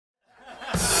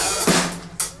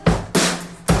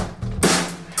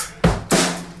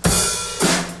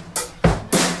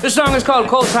This song is called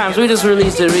Cold Times. We just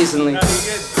released it recently. Y'all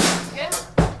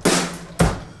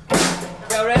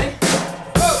ready?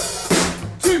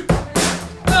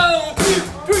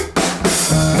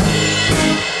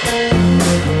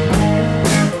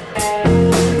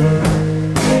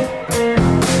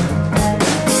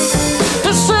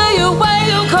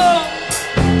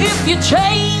 You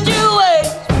change your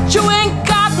ways, but you ain't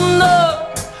got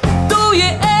enough. Do you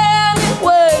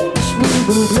anyways? We've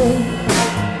been playing.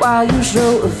 Why you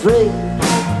so afraid?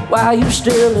 Why you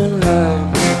still in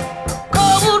line?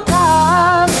 Cold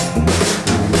times,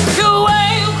 you're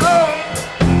welcome.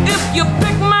 If you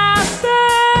pick my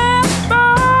step,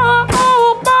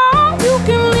 oh boy, you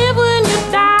can live when you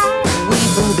die.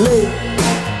 We've been playing.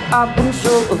 I've been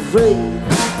so afraid.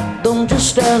 Don't just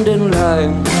stand in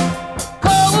line.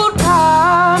 Cold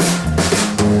times,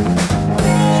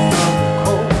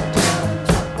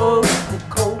 oh the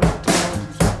cold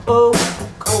times, oh the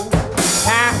cold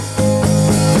times,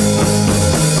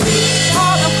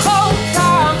 oh the cold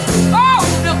times, oh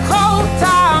the cold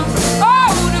times, oh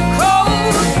the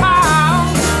cold times.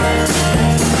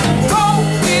 Roll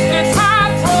with the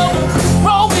time trouble,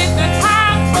 roll with the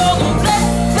time trouble, let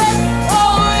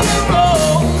roll and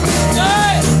roll, yeah.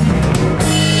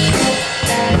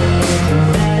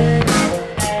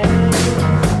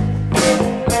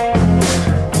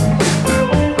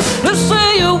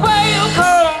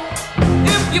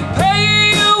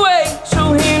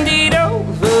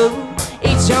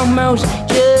 Almost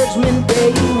Judgment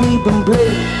Day. We've been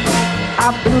playing.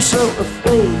 I've been so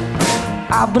afraid.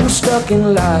 I've been stuck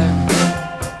in line.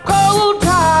 Cold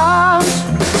times,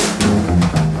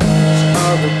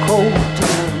 oh the cold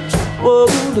times, oh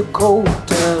the cold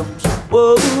times,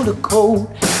 oh the cold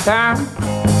times.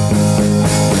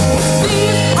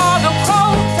 These